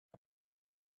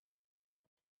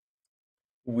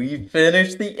We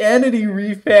finished the Entity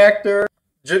refactor.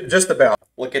 Just about.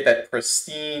 Look at that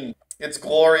pristine. It's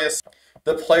glorious.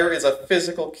 The player is a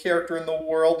physical character in the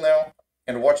world now.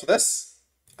 And watch this.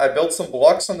 I built some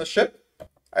blocks on the ship.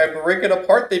 I break it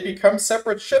apart. They become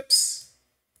separate ships.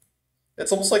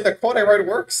 It's almost like the code I write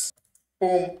works.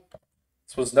 Boom.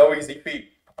 This was no easy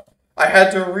feat. I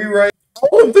had to rewrite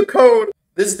all of the code.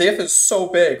 This diff is so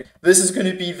big. This is going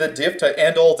to be the diff to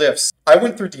end all diffs. I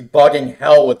went through debugging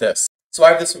hell with this. So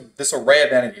I have this array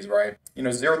of entities, right?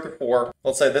 0 through 4.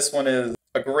 Let's say this one is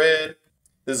a grid.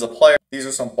 This is a player. These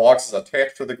are some boxes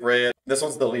attached to the grid. This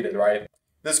one's deleted, right?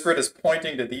 This grid is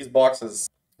pointing to these boxes,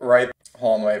 right?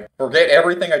 Hold on, wait. Forget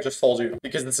everything I just told you,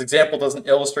 because this example doesn't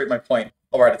illustrate my point.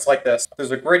 Alright, it's like this.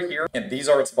 There's a grid here, and these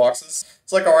are its boxes.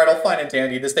 It's like, alright, I'll find it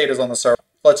dandy. This data's on the server.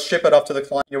 Let's ship it up to the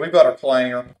client. We've got our client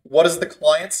here. What does the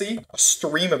client see? A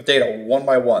stream of data, one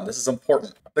by one. This is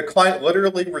important. The client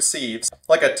literally receives,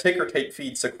 like a ticker tape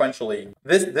feed sequentially,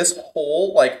 this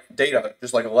whole, data,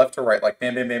 just left to right,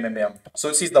 bam, bam, bam, bam, bam. So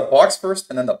it sees the box first,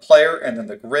 and then the player, and then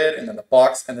the grid, and then the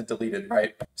box, and then deleted,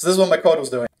 right? So this is what my code was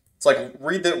doing. It's like,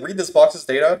 read this box's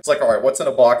data. It's like, alright, what's in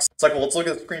a box? It's like, well, let's look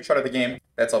at the screenshot of the game.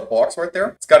 That's a box right there.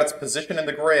 It's got its position in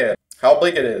the grid, how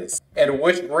big it is, and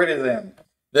which grid it's in.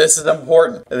 This is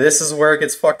important. This is where it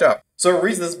gets fucked up. So it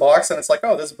reads this box, and it's like,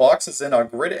 oh, this box is in a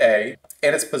grid A,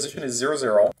 and its position is 0,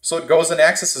 0. So it goes and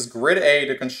accesses grid A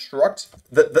to construct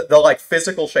the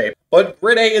physical shape. But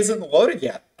grid A isn't loaded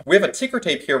yet. We have a ticker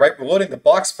tape here, right? We're loading the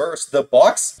box first. The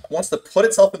box wants to put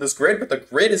itself in this grid, but the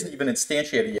grid isn't even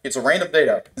instantiated yet. It's random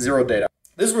data, 0 data.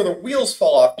 This is where the wheels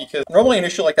fall off, because normally an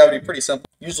issue like that would be pretty simple.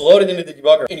 You just load it into the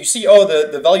debugger, and you see, oh,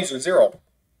 the values are 0.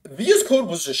 VS Code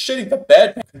was just shitting the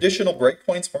bed. Conditional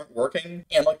breakpoints weren't working,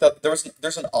 and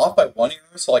there's an off by 1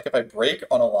 error. So if I break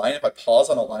on a line, if I pause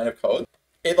on a line of code,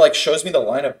 it shows me the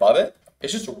line above it.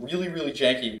 It's just really, really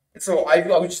janky. And so I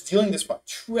was just dealing with this for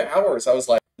 2 hours. I was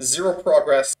like, 0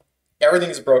 progress.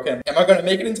 Everything's broken. Am I going to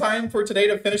make it in time for today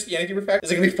to finish the Entity refactor?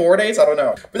 Is it going to be 4 days? I don't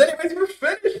know. But anyways, we're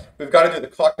finished. We've got to do the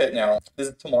cockpit now. This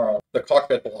is tomorrow. The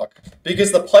cockpit block.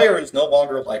 Because the player is no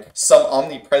longer some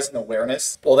omnipresent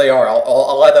awareness. Well, they are.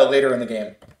 I'll add that later in the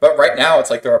game. But right now, it's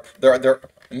like they're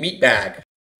a meat bag.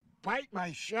 Bite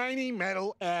my shiny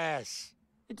metal ass.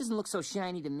 It doesn't look so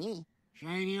shiny to me.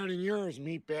 Shinier than yours,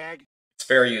 meatbag. It's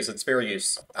fair use. It's fair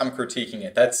use. I'm critiquing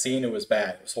it. That scene, it was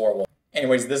bad. It was horrible.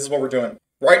 Anyways, this is what we're doing.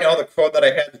 Right now, the code that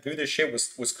I had to do this shit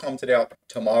was commented out.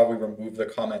 Tomorrow, we remove the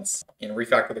comments and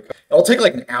refactor the code. It'll take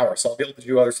an hour, so I'll be able to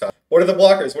do other stuff. What are the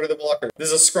blockers? What are the blockers? This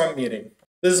is a Scrum meeting.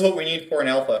 This is what we need for an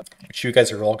alpha, which you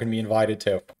guys are all going to be invited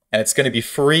to. And it's going to be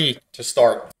free to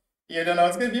start. You don't know,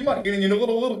 it's going to be money. Getting you a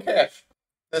little cash.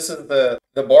 This is the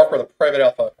bar for the private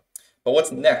alpha. But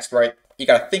what's next, right? You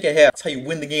got to think ahead. That's how you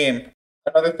win the game.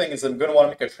 Another thing is I'm going to want to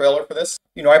make a trailer for this.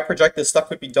 I project this stuff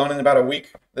could be done in about a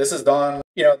week. This is done.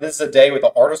 This is a day with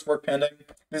the artist work pending.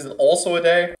 This is also a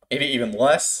day, maybe even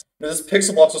less. This is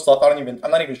pixel blocks of stuff. I'm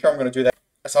not even sure I'm going to do that.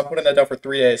 So I'm putting that down for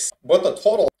 3 days. But the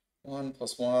total, 1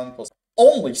 + 1 +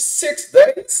 only 6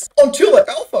 days until the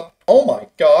alpha. Oh my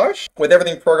gosh. With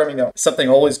everything programming now, something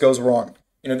always goes wrong.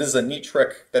 This is a neat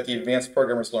trick that the advanced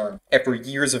programmers learn. After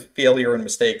years of failure and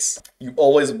mistakes, you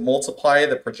always multiply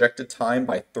the projected time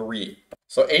by 3.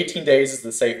 So 18 days is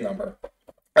the safe number.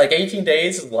 18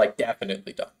 days is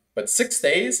definitely done. But 6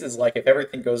 days is if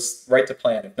everything goes right to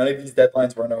plan. If none of these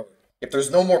deadlines run over. If there's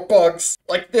no more bugs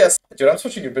like this. Dude, I'm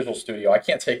switching to Visual Studio. I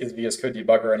can't take his VS Code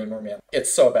debugger anymore, man.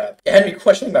 It's so bad. It had me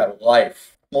questioning my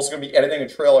life. I'm also going to be editing a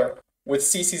trailer with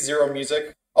CC0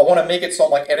 music. I want to make it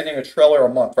so I'm editing a trailer a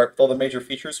month, right, with all the major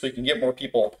features so we can get more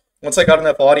people. Once I got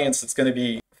enough audience, it's going to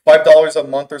be $5 a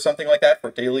month or something like that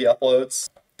for daily uploads,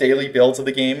 daily builds of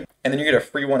the game, and then you get a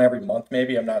free one every month,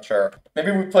 maybe, I'm not sure.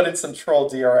 Maybe we put in some troll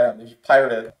DRM. If you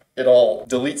pirate it, it'll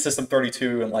delete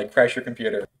System32 and crash your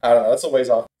computer. I don't know, that's a ways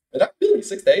off. But not really,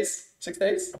 6 days? 6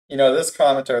 days? This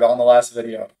commenter on the last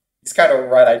video, he's kind of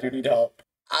right, I do need help.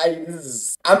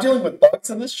 I'm dealing with bugs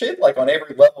in this shit, on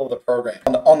every level of the program.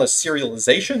 On the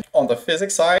serialization, on the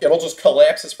physics side, it'll just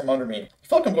collapses from under me. I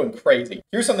feel like I'm going crazy.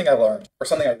 Here's something I learned, or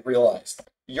something I realized.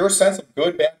 Your sense of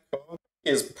good, bad code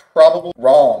is probably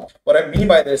wrong. What I mean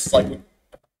by this,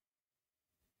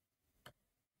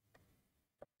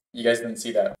 you guys didn't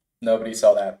see that. Nobody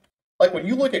saw that. When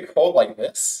you look at code like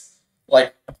this,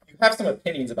 you have some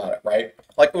opinions about it, right?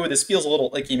 Oh, this feels a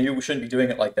little icky, maybe we shouldn't be doing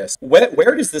it like this.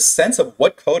 Where does this sense of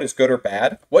what code is good or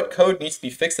bad, what code needs to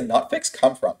be fixed and not fixed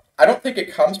come from? I don't think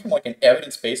it comes from an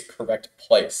evidence-based correct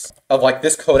place of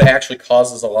this code actually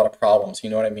causes a lot of problems, you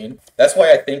know what I mean? That's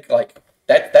why I think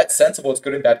that sense of what's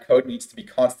good and bad code needs to be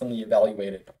constantly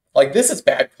evaluated. This is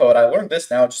bad code. I learned this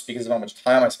now just because of how much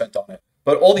time I spent on it.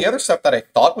 But all the other stuff that I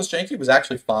thought was janky was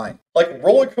actually fine. Like,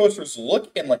 roller coasters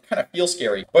look and like kind of feel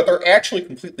scary, but they're actually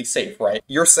completely safe, right?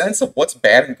 Your sense of what's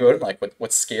bad and good, and like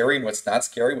what's scary and what's not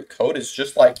scary with code is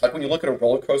just like when you look at a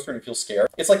roller coaster and you feel scared,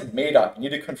 it's like made up. You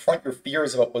need to confront your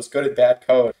fears about what's good and bad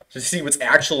code to see what's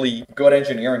actually good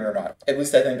engineering or not. At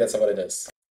least I think that's what it is.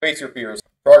 Face your fears.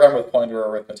 Program with pointer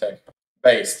arithmetic.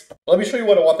 Based. Let me show you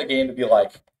what I want the game to be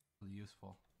like.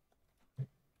 Useful.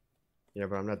 Yeah,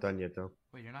 but I'm not done yet, though.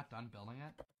 Wait, you're not done building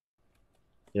it?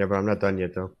 Yeah, but I'm not done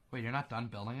yet, though. Wait, you're not done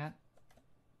building it?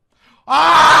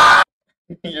 Ah!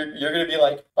 You're gonna be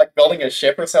like building a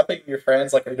ship or something, and your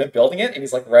friend's like, are you done building it? And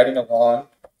he's like riding along.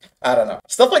 I don't know.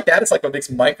 Stuff like that is like what makes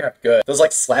Minecraft good. Those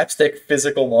like slapstick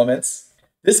physical moments.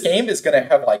 This game is going to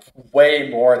have like way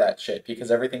more of that shit because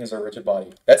everything is a rigid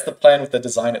body. That's the plan with the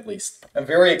design at least. I'm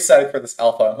very excited for this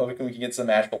alpha. I'm hoping we can get some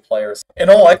actual players. In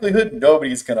all likelihood,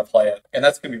 nobody's going to play it. And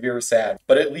that's going to be very sad.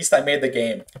 But at least I made the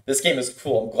game. This game is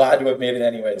cool. I'm glad to have made it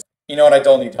anyways. You know what? I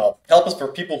don't need help. Help is for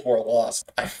people who are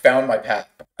lost. I found my path.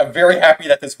 I'm very happy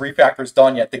that this refactor is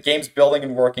done yet. The game's building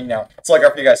and working now. That's all I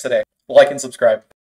got for you guys today. Like and subscribe.